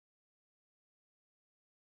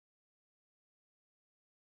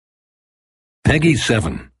Peggy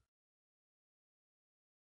 7.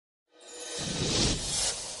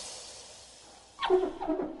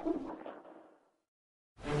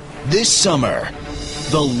 This summer,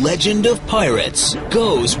 the legend of pirates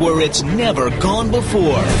goes where it's never gone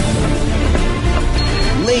before.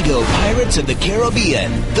 Lego Pirates of the Caribbean,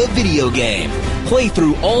 the video game. Play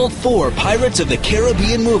through all 4 Pirates of the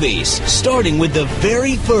Caribbean movies, starting with the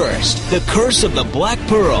very first, The Curse of the Black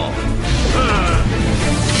Pearl.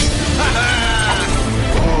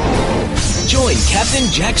 Join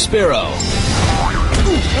Captain Jack Sparrow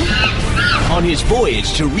on his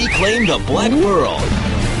voyage to reclaim the Black Pearl,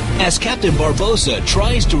 as Captain Barbossa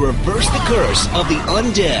tries to reverse the curse of the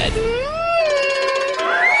undead.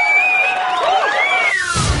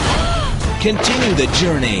 Continue the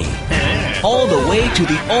journey all the way to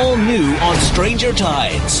the all-new On Stranger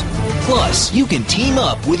Tides. Plus, you can team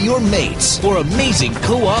up with your mates for amazing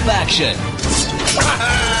co-op action.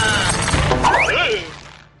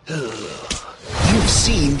 You've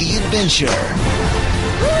seen the adventure.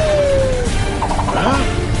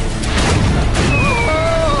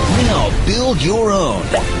 Now build your own.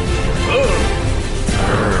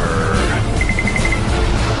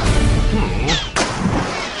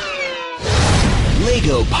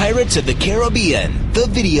 Lego Pirates of the Caribbean, the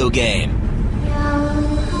video game.